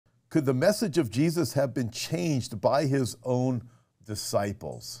Could the message of Jesus have been changed by his own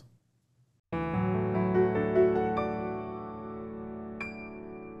disciples?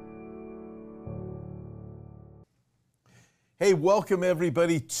 Hey, welcome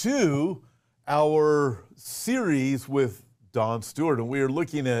everybody to our series with Don Stewart. And we are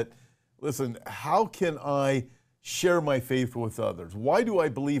looking at, listen, how can I share my faith with others? Why do I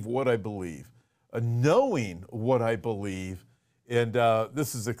believe what I believe? Knowing what I believe. And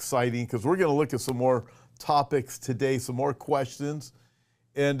this is exciting because we're going to look at some more topics today, some more questions.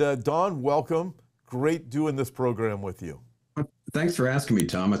 And Don, welcome. Great doing this program with you. Thanks for asking me,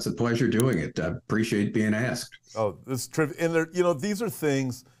 Tom. It's a pleasure doing it. I appreciate being asked. Oh, this is terrific. And there, these are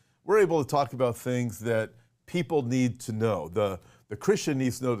things, we're able to talk about things that people need to know. The Christian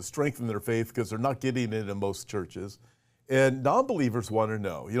needs to know to strengthen their faith because they're not getting it in most churches. And non-believers want to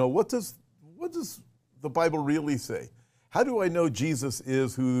know, what does the Bible really say? How do I know Jesus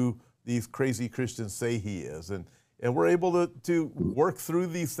is who these crazy Christians say he is? And we're able to work through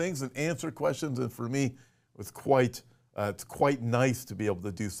these things and answer questions. And for me, it's quite nice to be able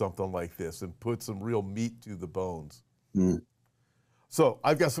to do something like this and put some real meat to the bones. Mm. So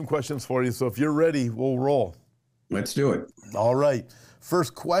I've got some questions for you. So if you're ready, we'll roll. Let's do it. All right.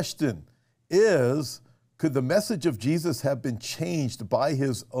 First question is, could the message of Jesus have been changed by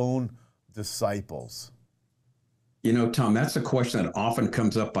his own disciples? Tom, that's a question that often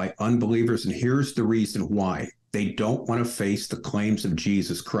comes up by unbelievers, and here's the reason why. They don't want to face the claims of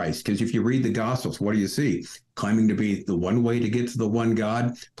Jesus Christ. Because if you read the Gospels, what do you see? Claiming to be the one way to get to the one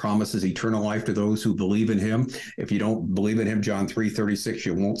God, promises eternal life to those who believe in him. If you don't believe in him, John 3:36,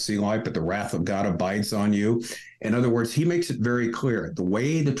 you won't see life, but the wrath of God abides on you. In other words, he makes it very clear, the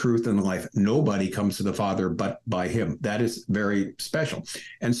way, the truth, and the life, nobody comes to the Father but by him. That is very special.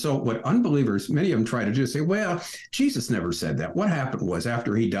 And so what unbelievers, many of them try to do is say, well, Jesus never said that. What happened was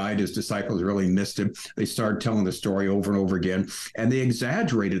after he died, his disciples really missed him. They started telling the story over and over again, and they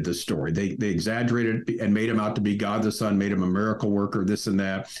exaggerated the story. They exaggerated and made him out to be God the Son, made him a miracle worker, this and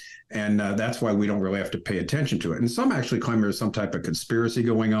that. And that's why we don't really have to pay attention to it. And some actually claim there's some type of conspiracy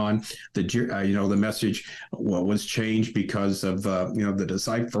going on. The message was changed because of the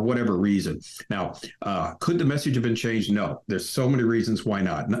disciple for whatever reason. Now, could the message have been changed? No. There's so many reasons why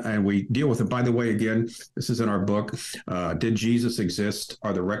not, and we deal with it. By the way, again, this is in our book. Did Jesus exist?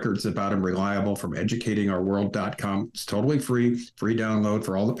 Are the records about him reliable? From educatingourworld.com. It's totally free download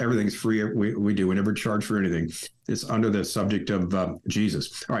for everything's free. We do. We never charge for anything. It's under the subject of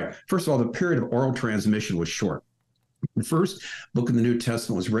Jesus. All right. First of all, the period of oral transmission was short. The first book in the New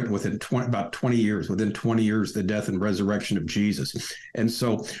Testament was written within about 20 years, within 20 years, the death and resurrection of Jesus. And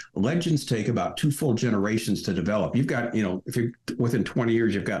so legends take about 2 full generations to develop. You've got, if you're within 20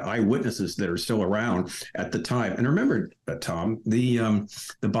 years, you've got eyewitnesses that are still around at the time. And remember, Tom, the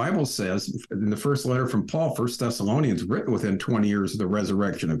Bible says in the first letter from Paul, 1 Thessalonians, written within 20 years of the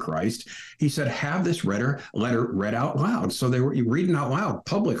resurrection of Christ, he said, have this letter read out loud. So they were reading out loud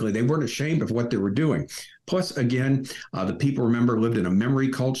publicly. They weren't ashamed of what they were doing. Plus, again, the people, remember, lived in a memory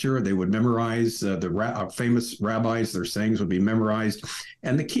culture. They would memorize the famous rabbis. Their sayings would be memorized.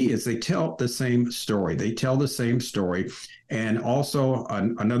 And the key is they tell the same story. They tell the same story. And also,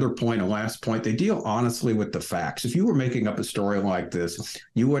 another point, a last point, they deal honestly with the facts. If you were making up a story like this,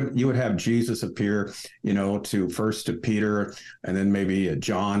 you would have Jesus appear, first to Peter and then maybe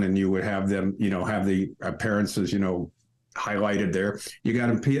John, and you would have them, have the appearances, highlighted there. You got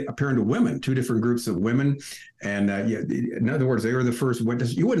them appearing to women, 2 different groups of women. And in other words, they were the first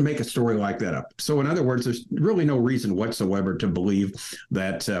witness. You wouldn't make a story like that up. So in other words, there's really no reason whatsoever to believe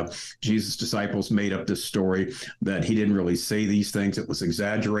that Jesus' disciples made up this story, that he didn't really say these things. It was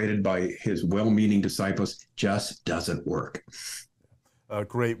exaggerated by his well-meaning disciples. Just doesn't work.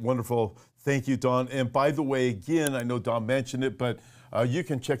 Great, wonderful. Thank you, Don. And by the way, again, I know Don mentioned it, but you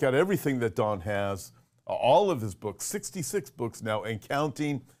can check out everything that Don has, all of his books, 66 books now and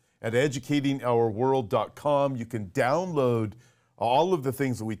counting, at educatingourworld.com. You can download all of the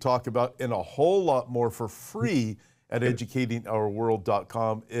things that we talk about and a whole lot more for free at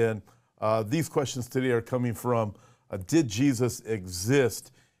educatingourworld.com. And these questions today are coming from, did Jesus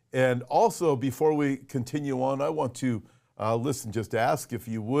exist? And also, before we continue on, I want to just ask if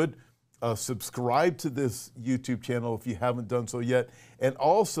you would subscribe to this YouTube channel if you haven't done so yet, and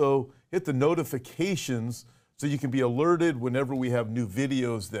also hit the notifications so you can be alerted whenever we have new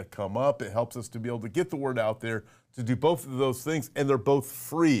videos that come up. It helps us to be able to get the word out there, to do both of those things, and they're both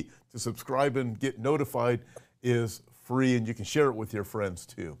free. To subscribe and get notified is free, and you can share it with your friends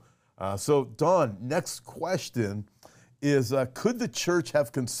too. So Don, next question is, could the church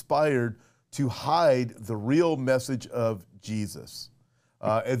have conspired to hide the real message of Jesus?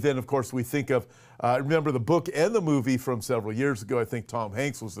 And then, of course, we think of, remember the book and the movie from several years ago. I think Tom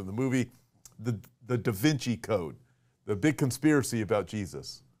Hanks was in the movie, the Da Vinci Code, the big conspiracy about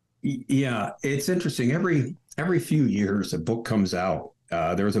Jesus. Yeah, it's interesting. Every few years, a book comes out.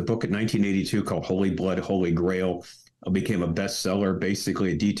 There was a book in 1982 called Holy Blood, Holy Grail. Became a bestseller,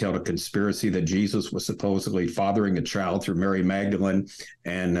 basically a detailed a conspiracy that Jesus was supposedly fathering a child through Mary Magdalene,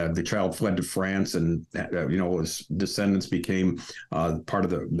 and the child fled to France, and his descendants became part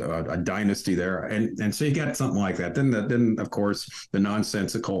of a dynasty there, and so you got something like that. Then of course the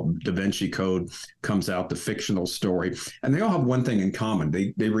nonsensical Da Vinci Code comes out, the fictional story, and they all have one thing in common: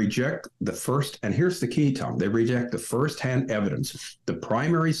 they reject the first, and here's the key, Tom. They reject the firsthand evidence, the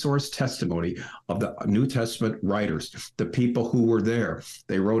primary source testimony of the New Testament writers. The people who were there.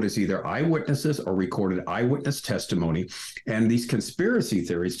 They wrote as either eyewitnesses or recorded eyewitness testimony. And these conspiracy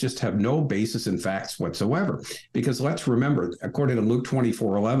theories just have no basis in facts whatsoever. Because let's remember, according to Luke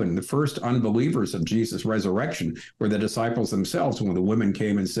 24:11, the first unbelievers of Jesus' resurrection were the disciples themselves. When the women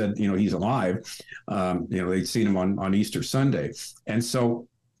came and said, he's alive, they'd seen him on Easter Sunday. And so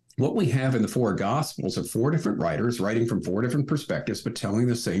what we have in the four Gospels are four different writers writing from four different perspectives, but telling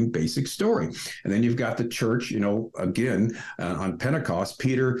the same basic story. And then you've got the church, again, on Pentecost,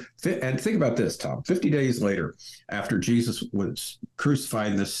 Peter, and think about this, Tom, 50 days later, after Jesus was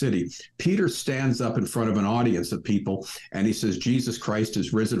crucified in the city, Peter stands up in front of an audience of people, and he says, Jesus Christ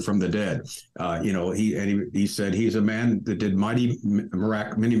is risen from the dead. He said, he's a man that did many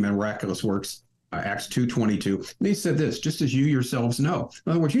miraculous works, Acts 2:22. And he said this, just as you yourselves know.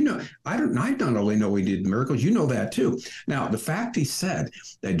 In other words, I not only know he did miracles, you know that too. Now, the fact he said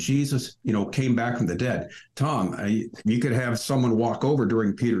that Jesus, came back from the dead, Tom, you could have someone walk over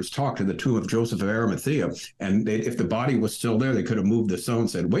during Peter's talk to the tomb of Joseph of Arimathea, and if the body was still there, they could have moved the stone and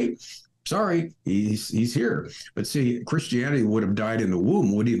said, wait, sorry, he's here. But see, Christianity would have died in the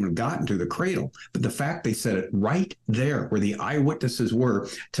womb, wouldn't even have gotten to the cradle. But the fact they said it right there where the eyewitnesses were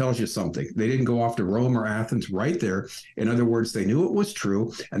tells you something. They didn't go off to Rome or Athens, right there. In other words, they knew it was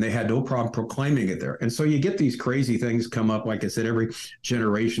true, and they had no problem proclaiming it there. And so you get these crazy things come up, like I said, every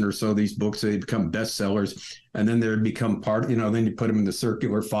generation or so, these books, they become bestsellers. And then they become part, then you put them in the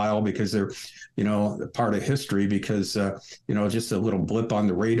circular file because they're, part of history, because, just a little blip on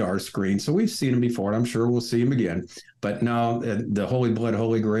the radar screen. So we've seen them before, and I'm sure we'll see them again. But now the Holy Blood,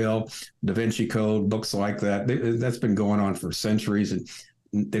 Holy Grail, Da Vinci Code, books like that, that's been going on for centuries, and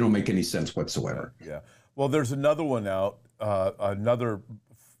they don't make any sense whatsoever. Yeah. Well, there's another one out, another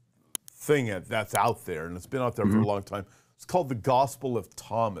thing that's out there, and it's been out there for a long time. It's called the Gospel of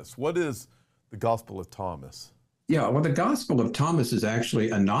Thomas. What is the Gospel of Thomas? Yeah, well, the Gospel of Thomas is actually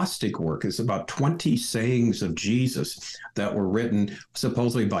a Gnostic work. It's about 20 sayings of Jesus that were written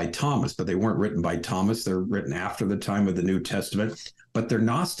supposedly by Thomas, but they weren't written by Thomas. They're written after the time of the New Testament. But they're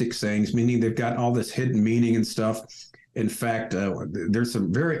Gnostic sayings, meaning they've got all this hidden meaning and stuff. In fact,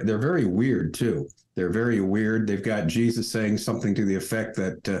 they're very weird too. They're very weird. They've got Jesus saying something to the effect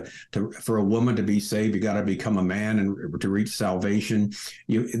that for a woman to be saved, you got to become a man and to reach salvation.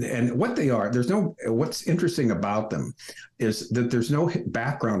 And what they are, what's interesting about them is that there's no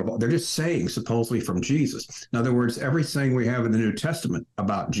background about. They're just saying supposedly from Jesus. In other words, every saying we have in the New Testament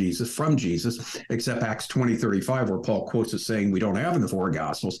about Jesus, from Jesus, except Acts 20:35, where Paul quotes a saying we don't have in the four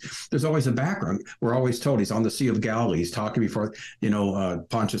Gospels, there's always a background. We're always told he's on the Sea of Galilee. He's talking before,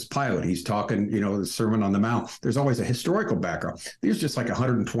 Pontius Pilate. He's talking, the Sermon on the Mount. There's always a historical background. These are just like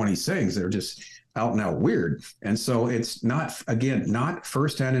 120 sayings. They're just out and out weird. And so it's not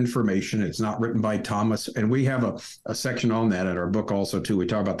firsthand information. It's not written by Thomas. And we have a section on that in our book also, too. We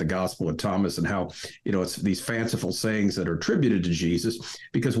talk about the Gospel of Thomas and how, it's these fanciful sayings that are attributed to Jesus.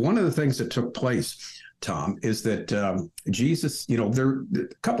 Because one of the things that took place, Tom, is that Jesus, there are a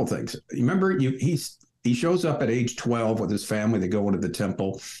couple things. Remember, he shows up at age 12 with his family. They go into the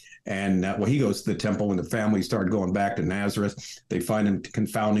temple. And he goes to the temple when the family started going back to Nazareth. They find him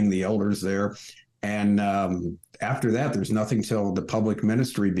confounding the elders there. And after that, there's nothing till the public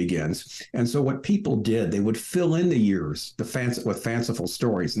ministry begins. And so what people did, they would fill in the years with fanciful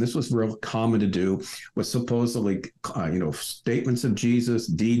stories. And this was real common to do, with supposedly, statements of Jesus,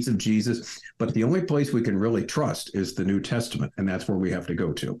 deeds of Jesus. But the only place we can really trust is the New Testament. And that's where we have to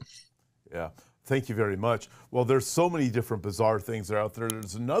go to. Yeah. Thank you very much. Well, there's so many different bizarre things that are out there.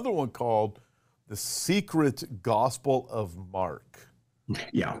 There's another one called The Secret Gospel of Mark.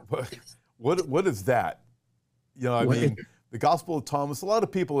 Yeah. What is that? The Gospel of Thomas, a lot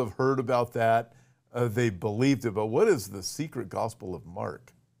of people have heard about that. They believed it, but what is the Secret Gospel of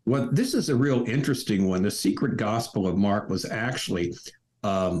Mark? Well, this is a real interesting one. The Secret Gospel of Mark was actually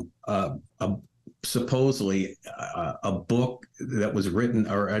supposedly a book that was written,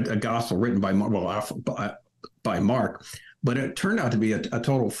 or a gospel written by Mark, but it turned out to be a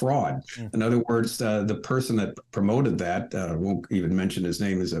total fraud. In other words, the person that promoted that, won't even mention his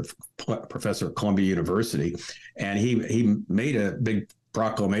name, is a professor at Columbia University, and he made a big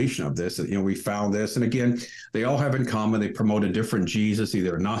proclamation of this, that, we found this. And again, they all have in common, they promote a different Jesus,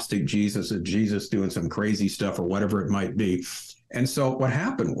 either a Gnostic Jesus, a Jesus doing some crazy stuff, or whatever it might be. And so what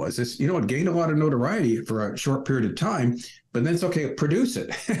happened was this, it gained a lot of notoriety for a short period of time, but then it's okay, produce it.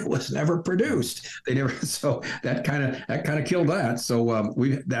 It was never produced. They never, so that kind of killed that. So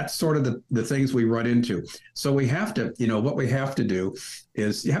that's sort of the things we run into. So we have to, what we have to do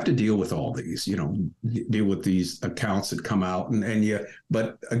is you have to deal with all these, deal with these accounts that come out,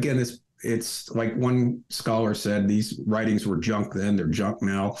 but again, it's like one scholar said, these writings were junk then, they're junk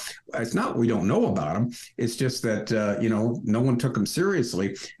now. It's not we don't know about them. It's just that, no one took them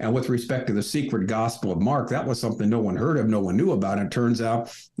seriously. And with respect to the secret gospel of Mark, that was something no one heard of, no one knew about, and it turns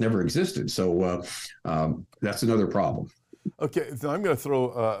out never existed. So that's another problem. Okay, so I'm going to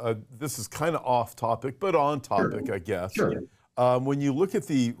throw, this is kind of off topic, but on topic, sure. I guess. Sure. When you look at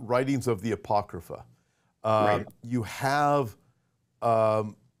the writings of the Apocrypha, right. You have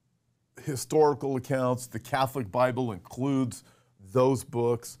historical accounts. The Catholic Bible includes those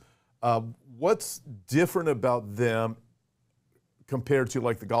books. What's different about them compared to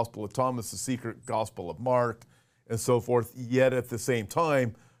like the Gospel of Thomas, the secret Gospel of Mark, and so forth, yet at the same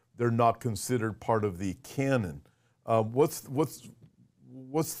time, they're not considered part of the canon? What's the thing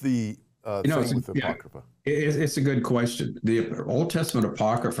with the Apocrypha? It's a good question. The Old Testament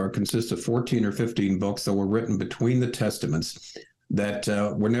Apocrypha consists of 14 or 15 books that were written between the Testaments that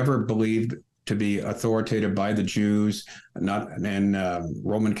were never believed to be authoritative by the Jews, and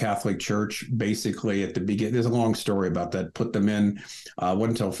Roman Catholic Church. Basically, at the beginning, there's a long story about that. Put them in,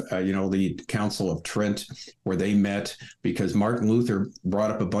 wasn't until the Council of Trent, where they met, because Martin Luther brought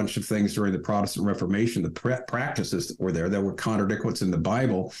up a bunch of things during the Protestant Reformation. The practices that were there that would contradict what's in the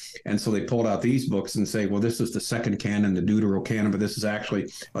Bible, and so they pulled out these books and say, well, this is the second canon, the Deuterocanon, but this is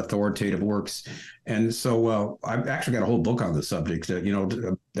actually authoritative works. And so I've actually got a whole book on the subject.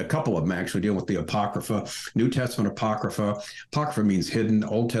 A couple of them actually deal with the Apocrypha, New Testament Apocrypha. Apocrypha means hidden.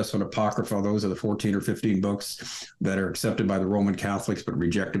 Old Testament Apocrypha, those are the 14 or 15 books that are accepted by the Roman Catholics, but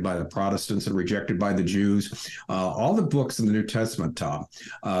rejected by the Protestants and rejected by the Jews. All the books in the New Testament, Tom,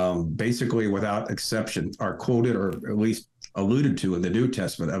 basically without exception, are quoted or at least alluded to in the New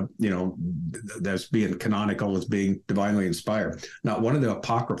Testament, as being canonical, as being divinely inspired. Not one of the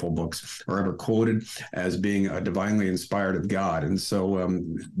apocryphal books are ever quoted as being divinely inspired of God. And so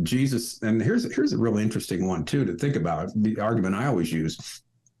Jesus, and here's a really interesting one too to think about, the argument I always use.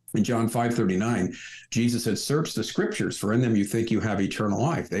 In John 5:39, Jesus said, "Search the scriptures, for in them you think you have eternal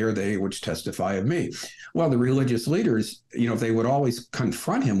life. They are they which testify of me." Well, the religious leaders, they would always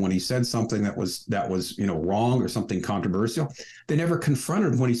confront him when he said something that was wrong or something controversial. They never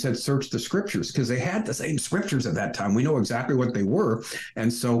confronted him when he said, "Search the scriptures," because they had the same scriptures at that time. We know exactly what they were.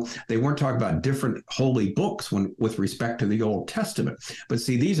 And so they weren't talking about different holy books with respect to the Old Testament. But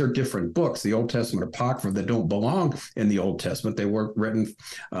see, these are different books. The Old Testament Apocrypha that don't belong in the Old Testament. They were written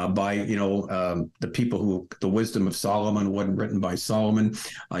by the people who, the wisdom of Solomon wasn't written by Solomon.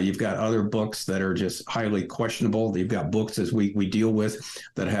 You've got other books that are just highly questionable. You've got books, as we deal with,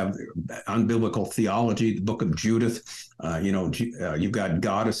 that have unbiblical theology. The book of Judith, you've got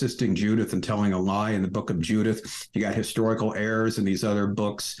God assisting Judith and telling a lie in the book of Judith. You got historical errors in these other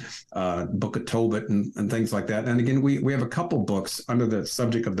books, book of Tobit and things like that. And again, we have a couple books under the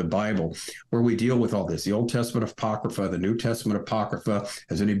subject of the Bible where we deal with all this. The Old Testament Apocrypha, the New Testament Apocrypha.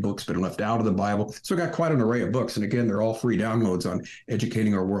 Has any books been left out of the Bible? So we've got quite an array of books. And again, they're all free downloads on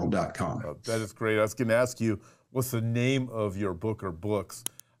educatingourworld.com. Oh, that is great. I was going to ask you, what's the name of your book or books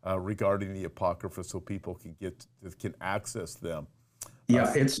regarding the Apocrypha so people can access them?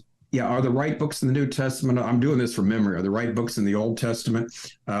 Yeah, are the right books in the New Testament? I'm doing this from memory. Are the right books in the Old Testament?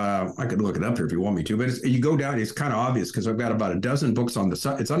 I could look it up here if you want me to, but you go down, it's kind of obvious because I've got about a dozen books on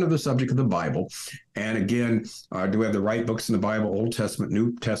it's under the subject of the Bible. And again, do we have the right books in the Bible, Old Testament,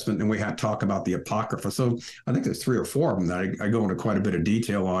 New Testament, and we have to talk about the Apocrypha. So I think there's 3 or 4 of them that I go into quite a bit of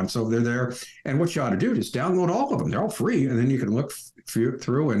detail on. So they're there. And what you ought to do is download all of them. They're all free. And then you can look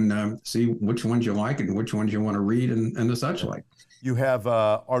through and see which ones you like and which ones you want to read and the such like. You have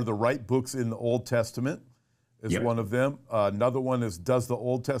Are the Right Books in the Old Testament is Yep. one of them. Another one is Does the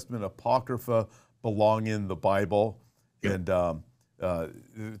Old Testament Apocrypha Belong in the Bible? Yep. And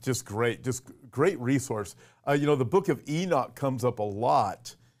just great resource. The book of Enoch comes up a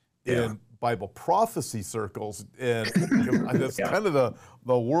lot in Bible prophecy circles, and that's kind of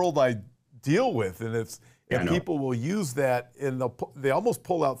the world I deal with, and people will use that, and they almost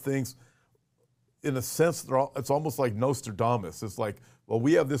pull out things. In a sense, it's almost like Nostradamus. It's like, well,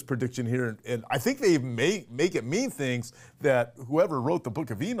 we have this prediction here, and I think they make it mean things that whoever wrote the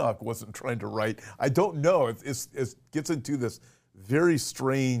Book of Enoch wasn't trying to write. I don't know. It gets into this very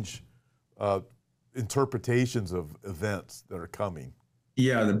strange interpretations of events that are coming.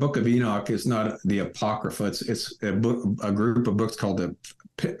 Yeah, the Book of Enoch is not the Apocrypha. It's a group of books called the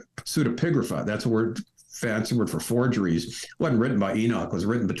pseudepigrapha. That's a word, fancy word for forgeries. It wasn't written by Enoch. It was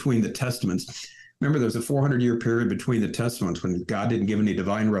written between the Testaments. Remember, there was a 400-year period between the Testaments when God didn't give any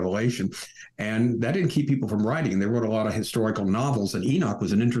divine revelation, and that didn't keep people from writing. They wrote a lot of historical novels, and Enoch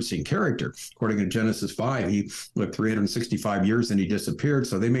was an interesting character. According to Genesis 5, he lived 365 years and he disappeared,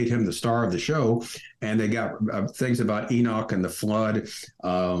 so they made him the star of the show, and they got things about Enoch and the flood,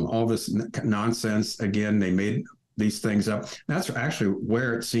 all this nonsense. Again, they made these things up. That's actually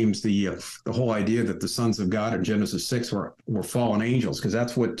where it seems the whole idea that the sons of God in Genesis 6 were fallen angels, because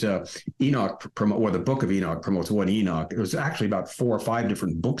that's what Enoch or the Book of Enoch promotes. One Enoch. It was actually about 4 or 5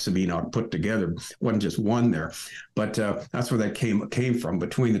 different books of Enoch put together. It wasn't just one there, but that's where that came from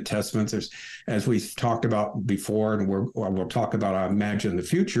between the Testaments. There's, as we've talked about before, and we'll talk about, I imagine, in the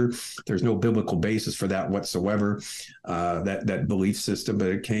future. There's no biblical basis for that whatsoever. That belief system, but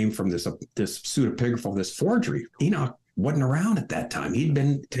it came from this pseudepigraphal, this forgery. Enoch wasn't around at that time. He'd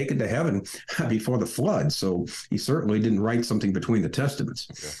been taken to heaven before the flood, so he certainly didn't write something between the Testaments.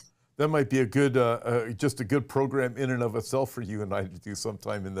 Yeah. That might be a good, just a good program in and of itself for you and I to do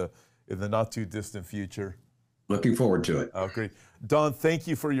sometime in the not too distant future. Looking forward to it. Oh, great. Don, thank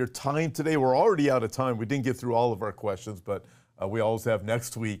you for your time today. We're already out of time. We didn't get through all of our questions, but we always have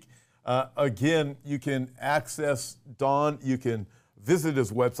next week. Again, you can access Don. You can visit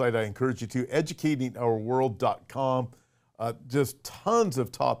his website. I encourage you to, educatingourworld.com. Just tons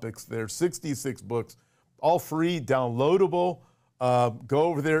of topics there, 66 books, all free, downloadable. Go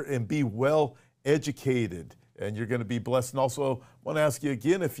over there and be well educated, and you're going to be blessed. And also, I want to ask you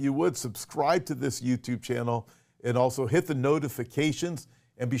again, if you would, subscribe to this YouTube channel and also hit the notifications,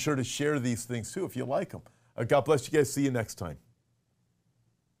 and be sure to share these things too if you like them. God bless you guys. See you next time.